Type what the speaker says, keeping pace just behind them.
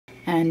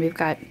and we've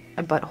got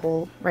a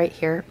butthole right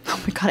here.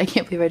 Oh my god, I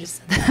can't believe I just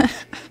said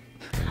that.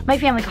 My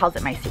family calls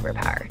it my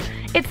superpower.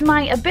 It's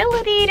my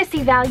ability to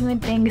see value in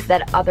things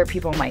that other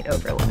people might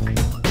overlook.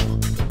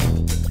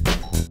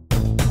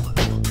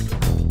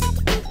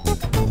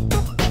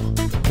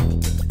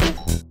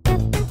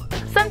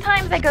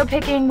 Sometimes I go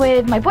picking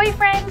with my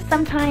boyfriend,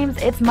 sometimes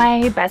it's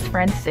my best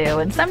friend Sue,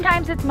 and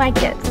sometimes it's my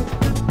kids.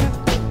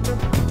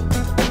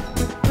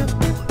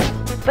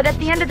 But at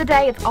the end of the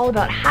day, it's all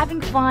about having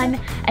fun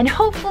and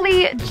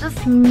hopefully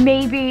just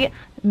maybe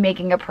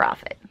making a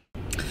profit.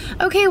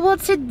 Okay, well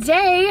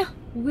today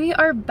we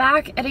are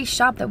back at a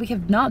shop that we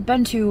have not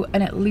been to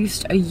in at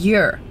least a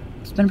year.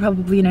 It's been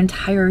probably an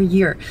entire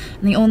year.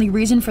 And the only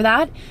reason for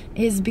that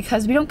is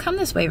because we don't come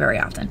this way very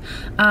often.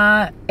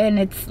 And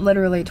it's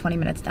literally 20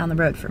 minutes down the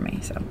road for me.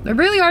 So there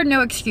really are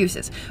no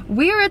excuses.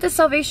 We are at the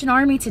Salvation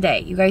Army today.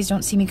 You guys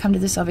don't see me come to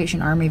the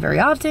Salvation Army very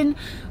often.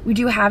 We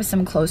do have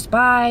some close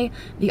by.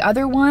 The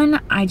other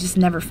one, I just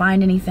never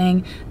find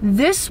anything.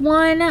 This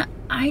one,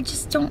 I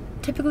just don't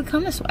typically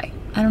come this way.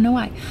 I don't know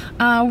why.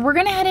 We're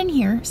gonna head in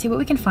here, see what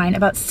we can find.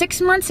 About 6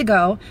 months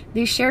ago,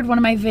 they shared one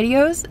of my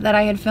videos that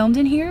I had filmed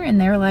in here, and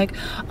they were like,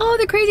 oh,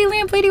 the crazy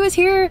lamp lady was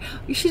here.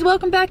 She's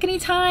welcome back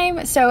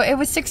anytime. So it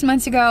was 6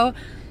 months ago.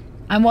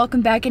 I'm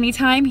welcome back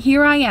anytime.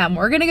 Here I am.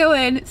 We're gonna go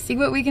in, see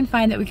what we can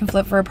find that we can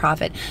flip for a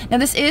profit. Now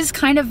this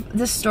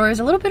store is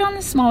a little bit on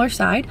the smaller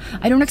side.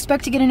 I don't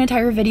expect to get an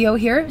entire video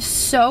here.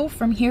 So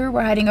from here,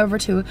 we're heading over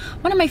to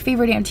one of my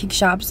favorite antique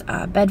shops,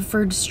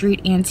 Bedford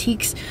Street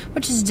Antiques,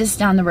 which is just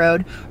down the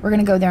road. We're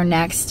gonna go there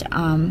next.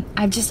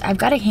 I've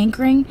got a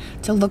hankering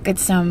to look at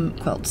some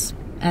quilts,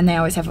 and they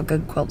always have a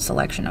good quilt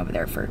selection over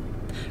there for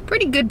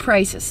pretty good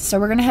prices. So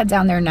we're gonna head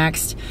down there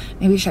next,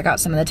 maybe check out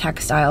some of the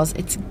textiles.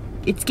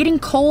 It's getting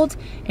cold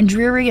and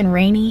dreary and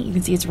rainy. You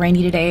can see it's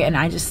rainy today, and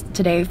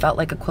today felt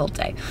like a quilt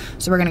day.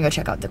 So we're gonna go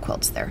check out the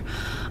quilts there.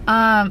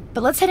 But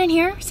let's head in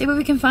here, see what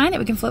we can find that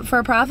we can flip for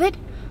a profit.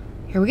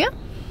 Here we go.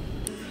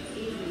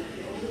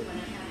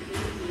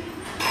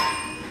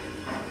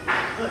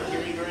 Look, you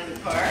leave her in the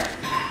car?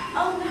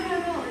 Oh, no.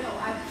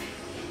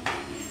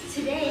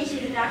 Today she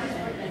did a doctor's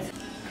appointment.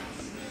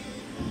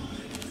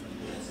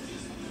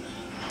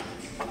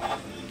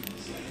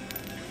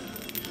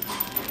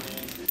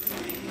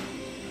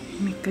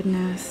 Oh my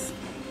goodness.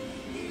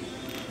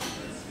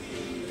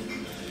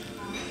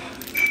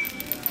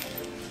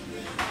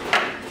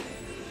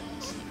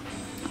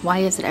 Why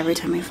is it every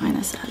time I find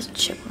this it has a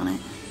chip on it?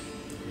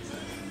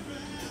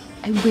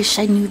 I wish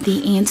I knew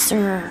the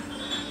answer.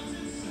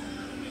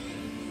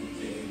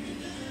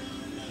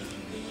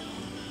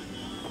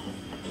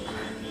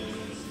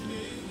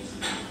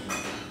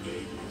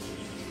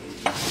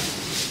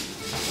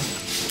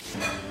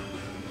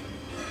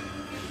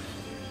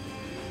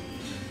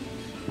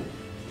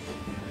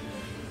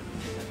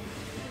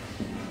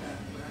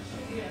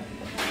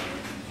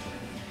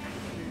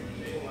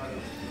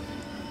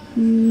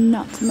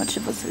 Not much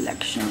of a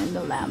selection in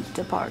the lamp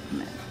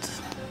department.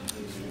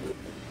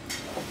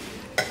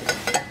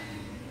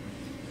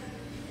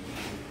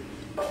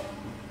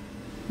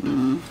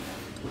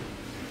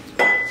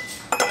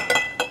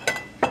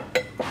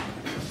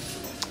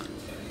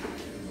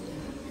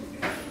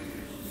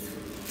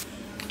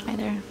 Hi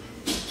there.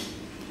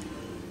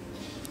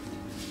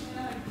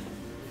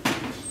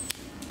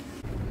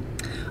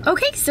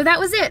 Okay, so that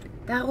was it.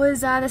 That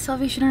was the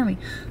Salvation Army.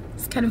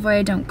 It's kind of why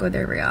I don't go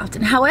there very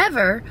often.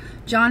 However,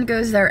 John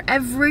goes there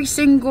every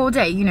single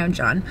day. You know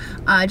John.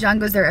 John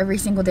goes there every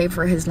single day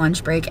for his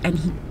lunch break, and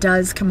he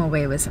does come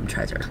away with some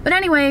treasure. But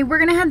anyway, we're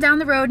gonna head down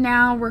the road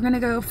now. We're gonna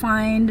go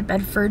find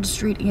Bedford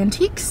Street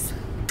Antiques,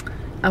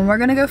 and we're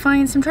gonna go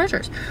find some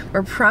treasures.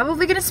 We're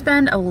probably gonna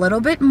spend a little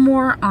bit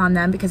more on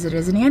them because it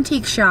is an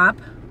antique shop,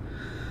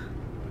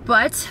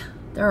 but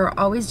there are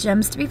always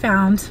gems to be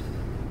found.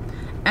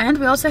 And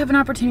we also have an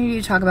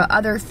opportunity to talk about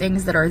other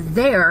things that are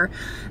there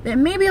that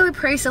maybe we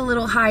price a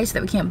little high so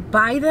that we can't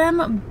buy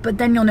them, but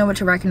then you'll know what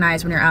to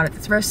recognize when you're out at the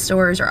thrift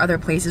stores or other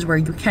places where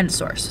you can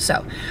source.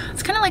 So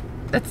it's kind of like,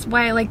 that's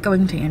why I like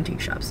going to antique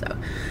shops. So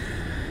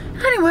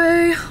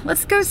anyway,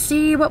 let's go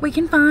see what we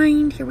can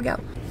find. Here we go.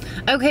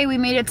 Okay, we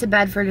made it to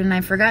Bedford, and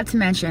I forgot to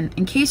mention,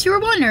 in case you were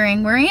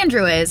wondering where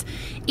Andrew is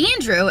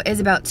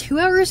about 2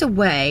 hours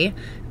away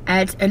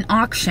at an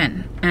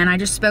auction, and I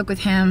just spoke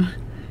with him.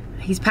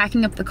 He's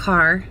packing up the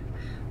car.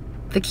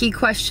 The key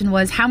question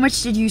was, how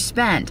much did you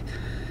spend?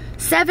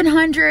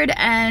 $700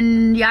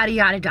 and yada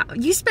yada yada.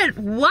 You spent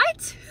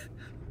what?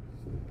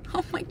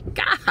 Oh my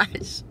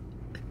gosh.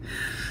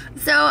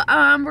 So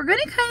we're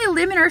gonna kind of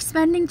limit our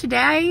spending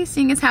today,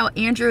 seeing as how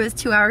Andrew is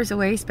 2 hours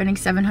away spending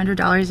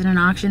 $700 in an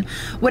auction.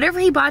 Whatever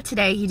he bought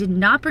today, he did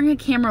not bring a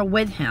camera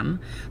with him,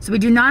 so we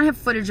do not have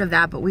footage of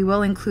that, but we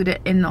will include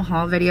it in the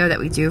haul video that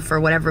we do for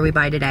whatever we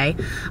buy today.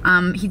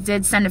 He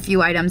did send a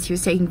few items. He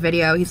was taking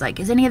video. He's like,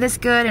 is any of this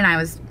good? And I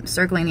was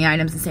circling the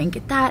items and saying,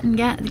 get that and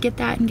get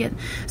that and get.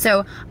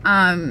 So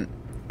I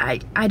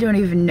don't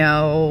even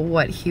know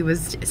what he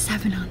was.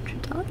 $700.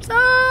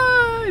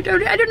 I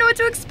don't know what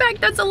to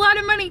expect. That's a lot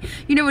of money.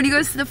 You know, when he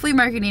goes to the flea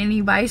market and he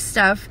buys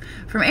stuff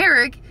from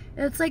Eric,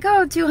 It's like,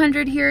 oh,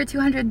 200 here,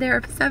 200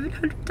 there,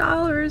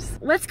 $700.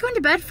 Let's go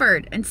into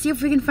Bedford and see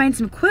if we can find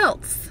some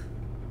quilts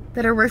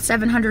that are worth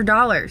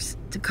 $700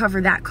 to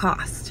cover that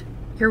cost.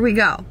 Here we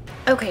go.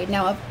 Okay,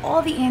 now of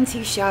all the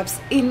antique shops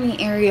in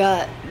the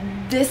area,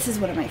 this is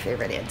one of my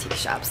favorite antique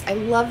shops. I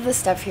love the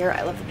stuff here.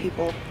 I love the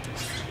people.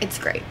 It's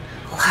great.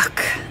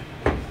 Look.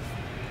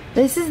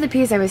 This is the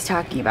piece I was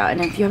talking about,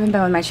 and if you haven't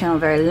been on my channel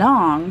very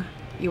long,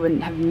 you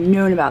wouldn't have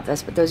known about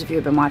this, but those of you who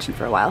have been watching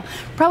for a while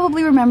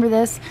probably remember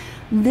this.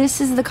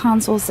 This is the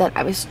console set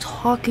I was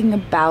talking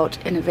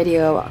about in a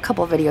video a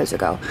couple of videos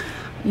ago.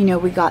 You know,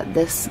 we got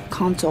this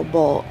console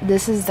bowl.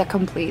 This is the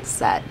complete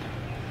set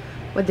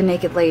with the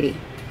naked lady.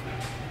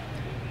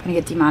 I'm gonna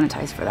get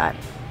demonetized for that.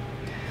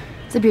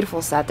 It's a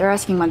beautiful set. They're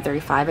asking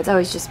 $135. It's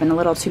always just been a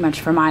little too much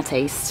for my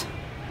taste.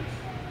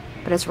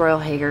 But it's Royal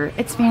Hager.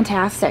 It's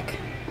fantastic.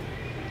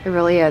 It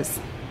really is.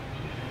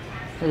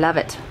 I love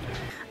it.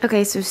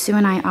 Okay, so Sue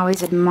and I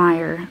always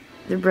admire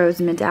the rose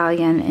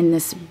medallion in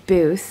this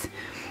booth.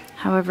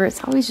 However,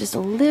 it's always just a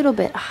little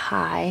bit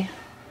high.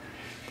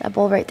 That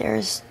bowl right there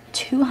is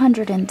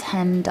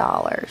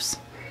 $210.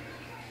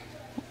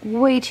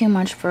 Way too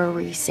much for a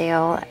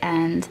resale,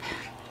 and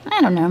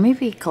I don't know,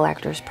 maybe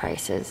collector's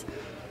prices.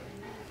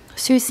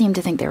 Sue seemed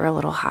to think they were a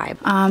little high.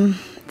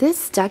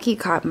 This ducky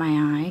caught my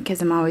eye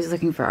because I'm always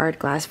looking for art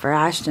glass for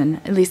Ashton,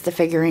 at least the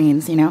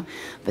figurines, you know.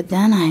 But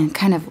then I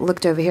kind of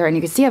looked over here, and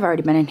you can see I've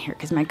already been in here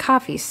because my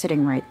coffee's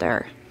sitting right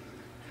there.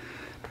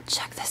 But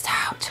check this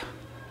out.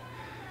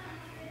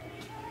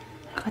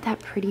 Got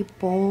that pretty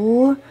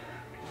bowl. And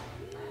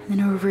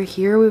then over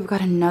here we've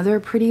got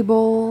another pretty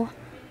bowl.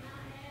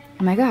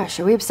 Oh my gosh,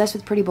 are we obsessed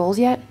with pretty bowls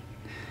yet?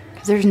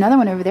 Because there's another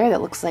one over there that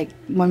looks like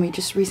one we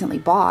just recently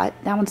bought.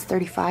 That one's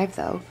 $35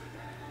 though.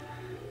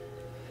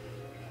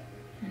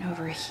 And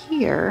over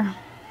here,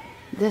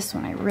 this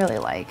one I really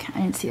like.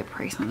 I didn't see the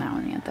price on that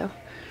one yet though.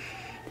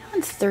 That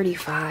one's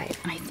 $35.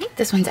 And I think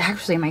this one's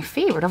actually my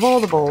favorite of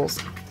all the bowls.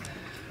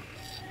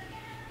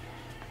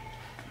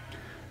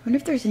 I wonder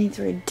if there's any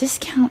sort of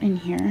discount in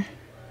here.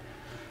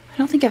 I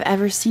don't think I've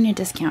ever seen a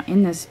discount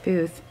in this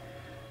booth.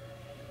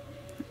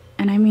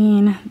 And I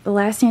mean, the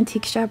last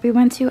antique shop we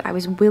went to, I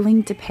was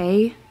willing to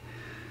pay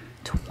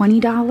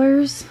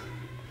 $20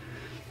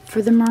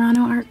 for the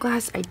Murano art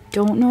glass. I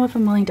don't know if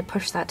I'm willing to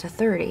push that to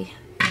 $30.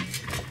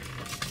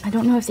 I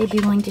don't know if they'd be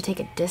willing to take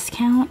a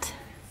discount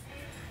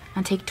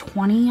and take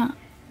 $20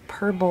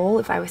 per bowl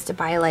if I was to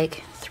buy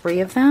like 3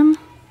 of them.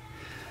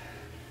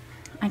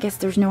 I guess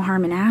there's no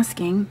harm in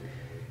asking.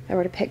 If I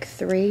were to pick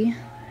 3.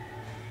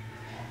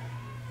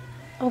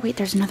 Oh wait,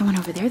 there's another one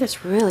over there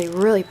that's really,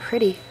 really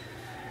pretty.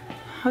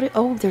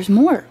 Oh, there's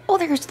more. Oh,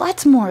 there's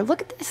lots more.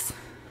 Look at this.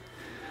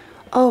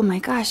 Oh my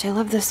gosh, I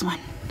love this one.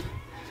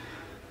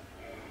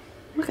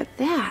 Look at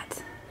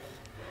that.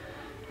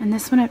 And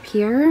this one up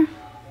here.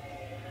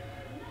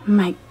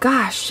 My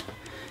gosh.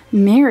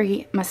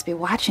 Mary must be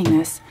watching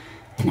this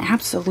and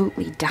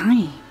absolutely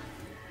dying.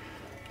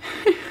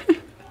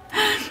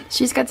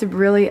 She's got some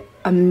really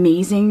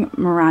amazing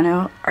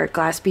Murano art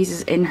glass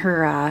pieces in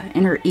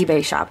her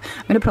eBay shop.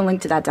 I'm gonna put a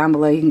link to that down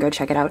below. You can go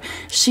check it out.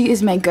 She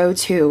is my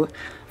go-to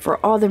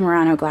for all the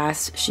Murano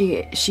glass.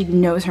 She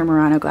knows her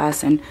Murano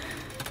glass, and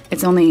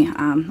it's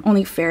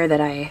only fair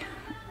that I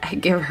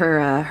give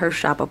her her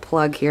shop a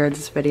plug here in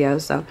this video.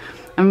 So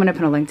I'm gonna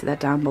put a link to that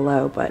down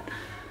below, but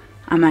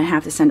I might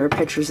have to send her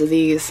pictures of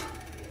these.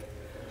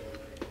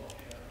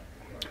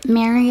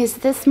 Mary, is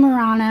this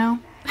Murano?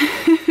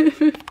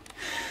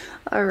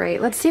 All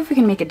right, let's see if we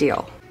can make a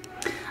deal.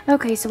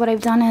 Okay, so what I've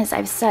done is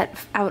I've set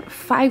out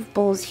 5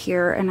 bowls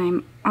here, and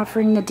I'm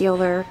offering the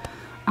dealer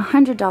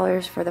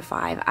 $100 for the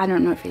 5. I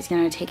don't know if he's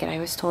gonna take it. I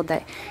was told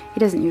that he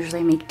doesn't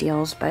usually make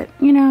deals, but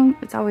you know,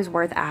 it's always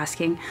worth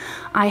asking.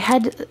 I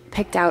had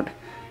picked out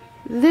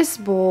this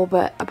bowl,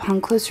 but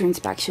upon closer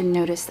inspection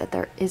noticed that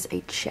there is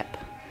a chip.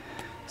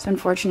 So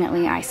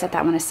unfortunately, I set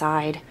that one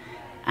aside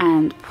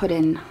and put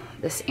in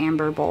this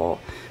amber bowl,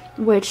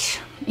 which,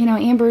 you know,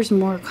 amber is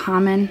more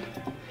common,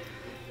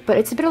 but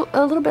it's a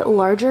little bit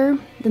larger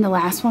than the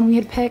last one we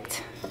had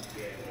picked.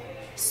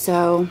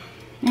 So,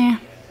 we'll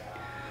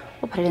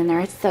put it in there.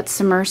 It's that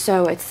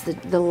Submerso. It's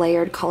the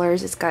layered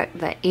colors. It's got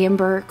the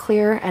amber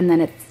clear, and then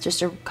it's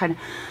just a kind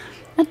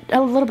of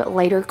a little bit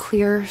lighter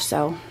clear.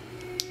 So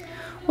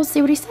we'll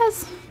see what he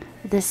says.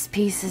 This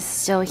piece is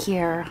still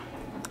here.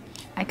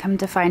 I come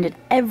to find it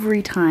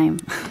every time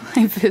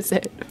I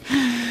visit,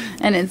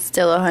 and it's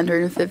still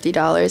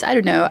 $150. I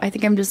don't know. I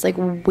think I'm just like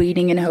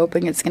waiting and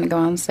hoping it's gonna go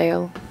on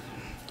sale.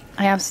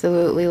 I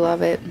absolutely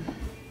love it.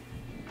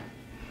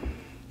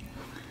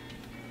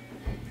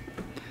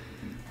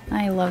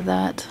 I love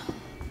that.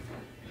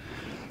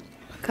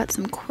 I've got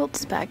some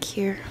quilts back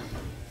here.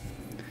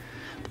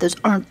 But those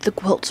aren't the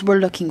quilts we're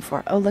looking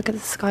for. Oh, look at the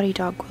Scotty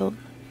dog quilt.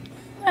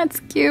 That's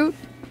cute.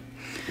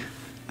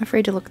 I'm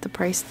afraid to look at the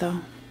price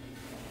though.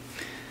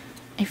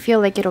 I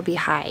feel like it'll be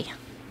high,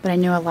 but I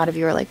know a lot of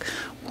you are like,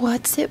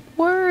 what's it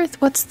worth?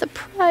 What's the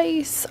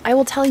price? I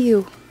will tell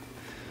you.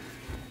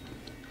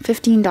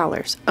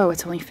 $15. Oh,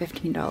 it's only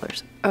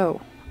 $15. Oh,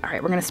 all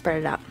right, we're gonna spread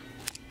it out.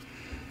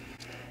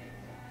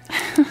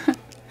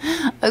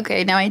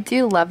 Okay, now I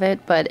do love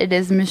it, but it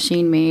is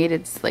machine made.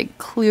 It's like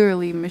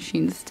clearly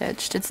machine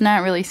stitched. It's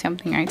not really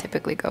something I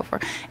typically go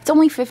for. It's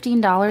only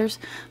 $15,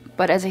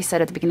 but as I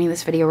said at the beginning of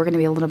this video, we're going to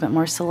be a little bit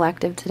more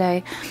selective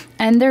today.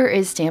 And there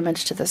is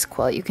damage to this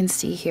quilt. You can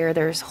see here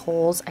there's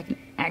holes I can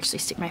actually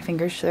stick my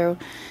fingers through.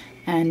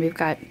 And we've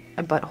got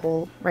a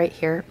butthole right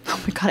here. Oh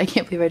my god, I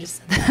can't believe I just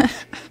said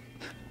that.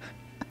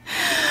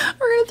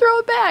 We're going to throw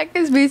it back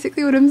is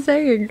basically what I'm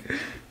saying.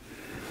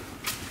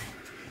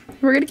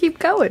 We're going to keep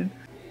going.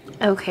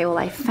 Okay, well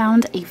I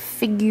found a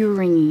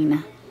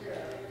figurine.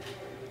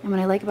 And what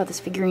I like about this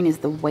figurine is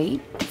the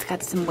weight. It's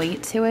got some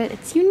weight to it.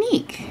 It's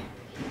unique.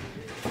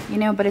 You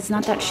know, but it's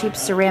not that cheap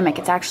ceramic.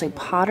 It's actually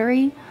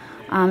pottery.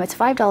 It's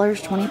 $5,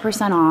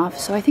 20% off.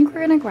 So I think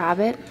we're going to grab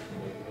it.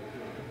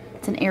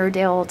 It's an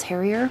Airedale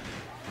Terrier.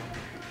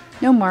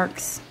 No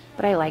marks,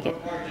 but I like it.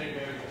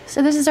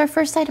 So this is our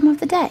first item of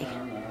the day.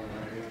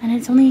 And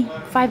it's only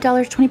 $5,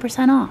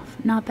 20%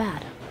 off. Not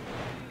bad.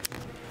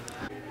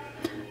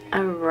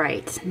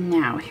 Alright,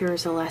 now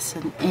here's a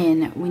lesson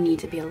in we need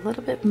to be a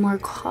little bit more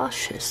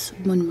cautious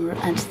when we're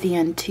at the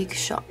antique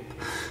shop.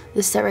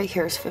 This set right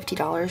here is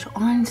 $50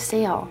 on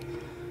sale,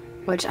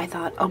 which I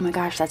thought, oh my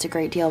gosh, that's a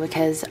great deal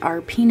because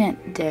our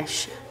peanut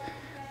dish,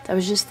 that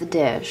was just the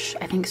dish,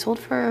 I think sold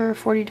for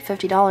 $40 to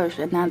 $50,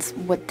 and that's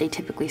what they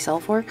typically sell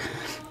for.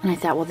 And I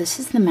thought, well,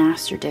 this is the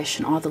master dish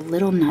and all the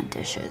little nut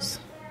dishes,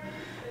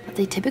 but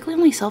they typically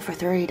only sell for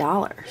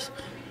 $30.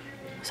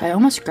 So I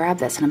almost grabbed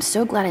this, and I'm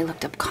so glad I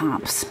looked up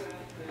comps.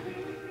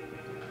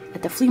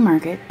 At the flea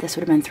market, this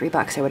would have been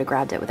 $3. I would have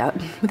grabbed it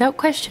without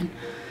question.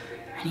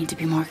 I need to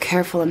be more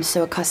careful. I'm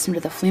so accustomed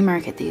to the flea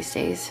market these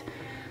days.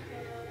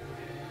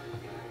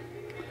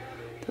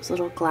 Those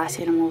little glass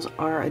animals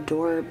are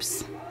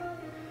adorbs.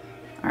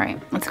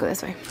 Alright, let's go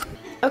this way.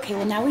 Okay,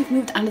 well now we've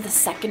moved onto the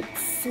second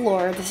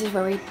floor. This is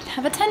where we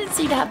have a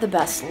tendency to have the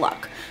best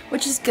luck,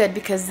 which is good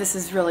because this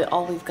is really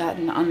all we've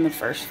gotten on the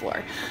first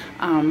floor.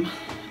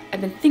 I've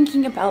been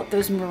thinking about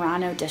those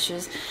Murano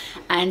dishes,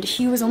 and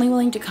he was only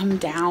willing to come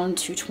down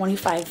to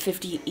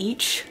 $25.50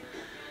 each,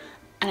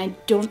 and I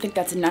don't think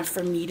that's enough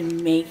for me to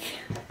make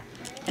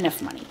enough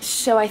money.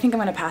 So I think I'm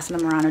going to pass on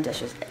the Murano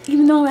dishes,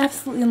 even though I'm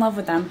absolutely in love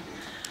with them.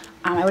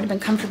 I would have been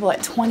comfortable at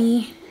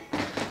 $20,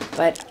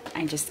 but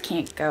I just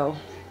can't go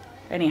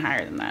any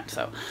higher than that.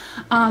 So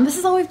this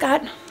is all we've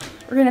got.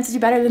 We're going to have to do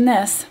better than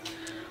this.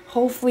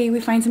 Hopefully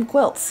we find some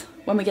quilts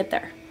when we get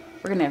there.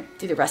 We're going to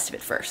do the rest of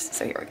it first,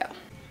 so here we go.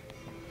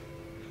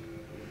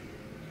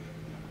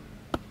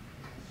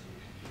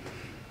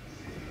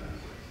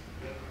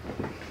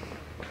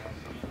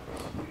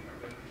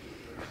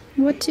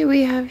 What do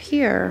we have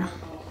here?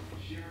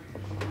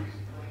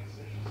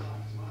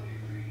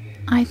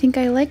 I think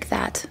I like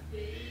that.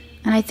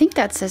 And I think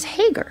that says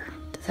Hager.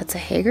 Does that say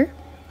Hager?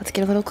 Let's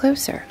get a little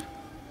closer.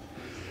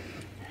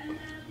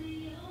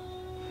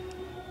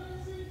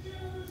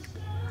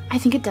 I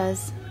think it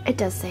does. It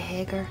does say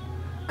Hager.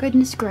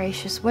 Goodness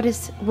gracious. What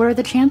are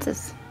the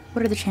chances?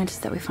 What are the chances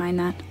that we find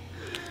that?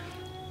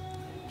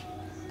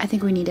 I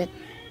think we need it.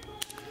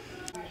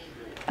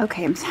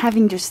 Okay, I'm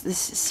having just this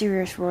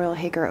serious Royal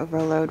Hager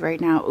overload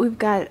right now. We've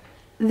got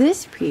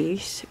this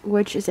piece,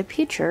 which is a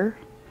pitcher,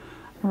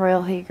 a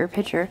Royal Hager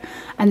pitcher,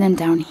 and then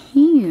down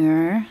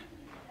here,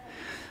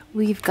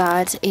 we've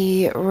got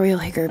a Royal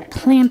Hager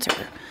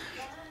planter.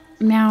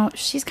 Now,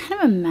 she's kind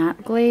of a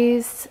matte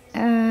glaze,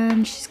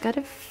 and she's kind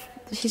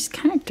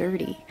of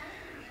dirty,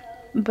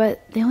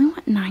 but they only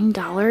want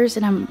 $9,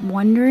 and I'm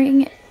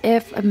wondering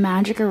if a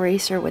magic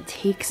eraser would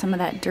take some of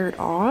that dirt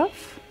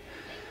off.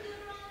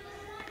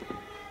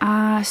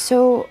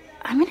 So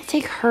I'm gonna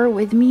take her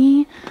with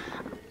me.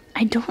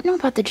 I don't know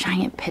about the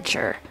giant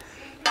pitcher.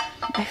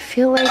 I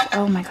feel like,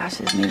 oh my gosh,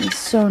 this made me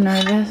so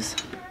nervous.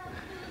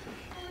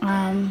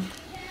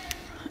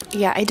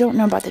 Yeah, I don't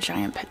know about the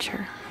giant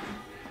pitcher.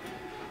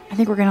 I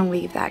think we're gonna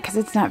leave that because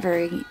it's not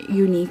very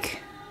unique.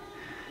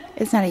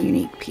 It's not a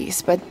unique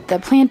piece, but the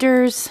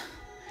planters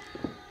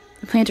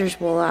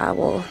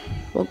we'll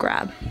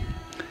grab.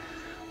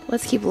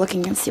 Let's keep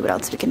looking and see what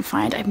else we can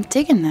find. I'm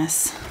digging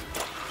this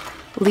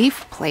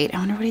leaf plate. I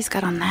wonder what he's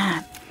got on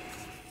that.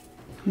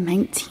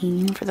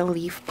 19 for the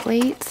leaf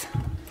plate.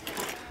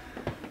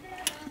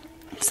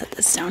 Set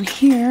this down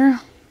here.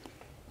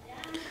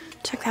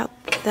 Check out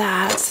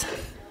that.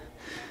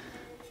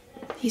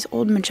 These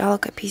old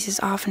Majolica pieces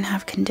often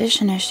have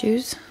condition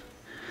issues.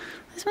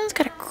 This one's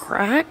got a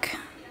crack,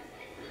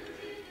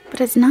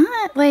 but it's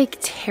not like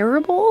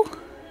terrible.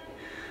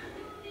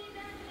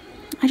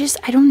 I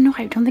don't know.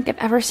 I don't think I've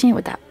ever seen it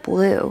with that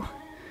blue.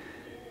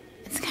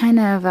 It's kind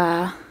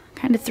of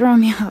throwing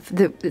me off.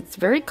 It's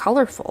very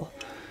colorful.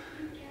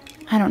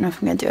 I don't know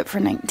if I'm gonna do it for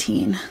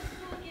 19.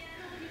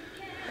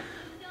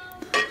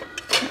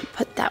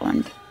 Put that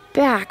one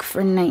back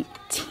for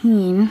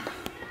 19.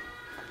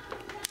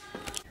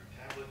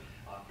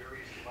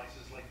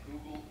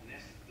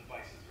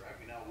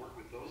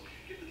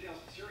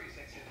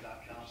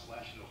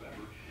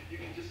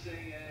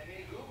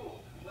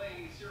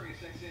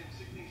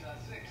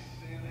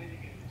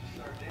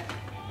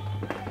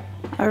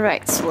 All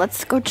right, so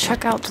let's go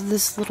check out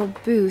this little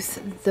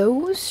booth.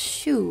 Those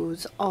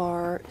shoes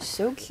are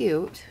so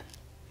cute,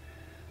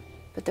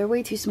 but they're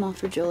way too small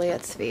for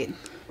Juliet's feet.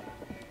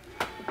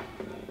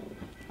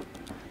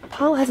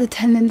 Paul has a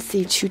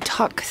tendency to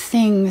tuck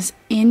things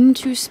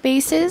into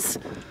spaces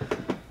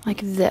like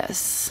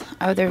this.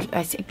 Oh,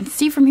 I can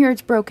see from here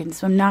it's broken,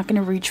 so I'm not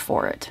going to reach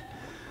for it.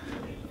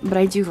 But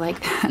I do like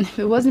that. If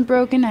it wasn't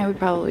broken, I would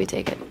probably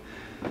take it.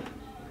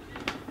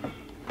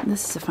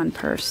 This is a fun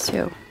purse,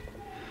 too.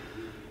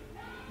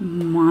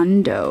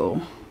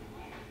 Mondo.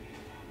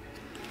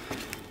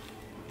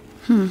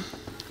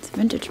 It's a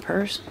vintage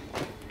purse.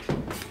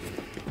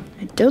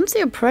 I don't see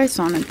a price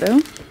on it,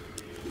 though.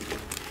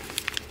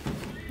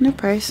 No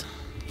price.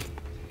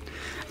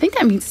 I think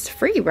that means it's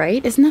free,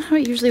 right? Isn't that how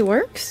it usually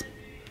works?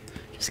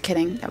 Just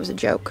kidding. That was a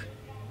joke.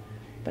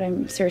 But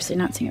I'm seriously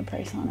not seeing a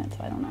price on it, so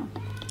I don't know.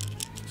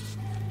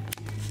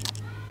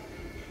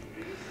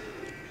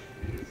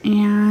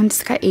 And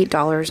it's got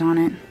 $8 on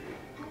it.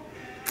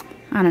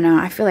 I don't know.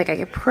 I feel like I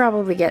could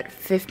probably get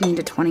 15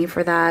 to 20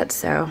 for that,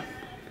 so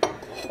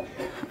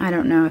I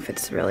don't know if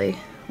it's really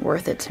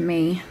worth it to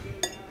me.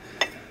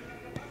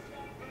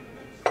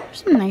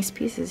 There's some nice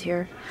pieces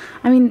here.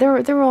 I mean,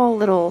 they're all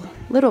little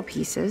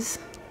pieces,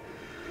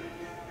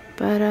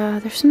 but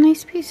there's some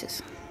nice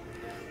pieces.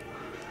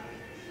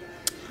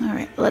 All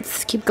right,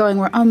 let's keep going.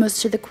 We're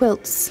almost to the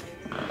quilts.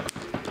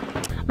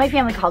 My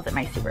family calls it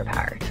my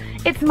superpower.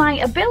 It's my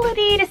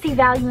ability to see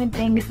value in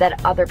things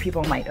that other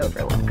people might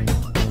overlook.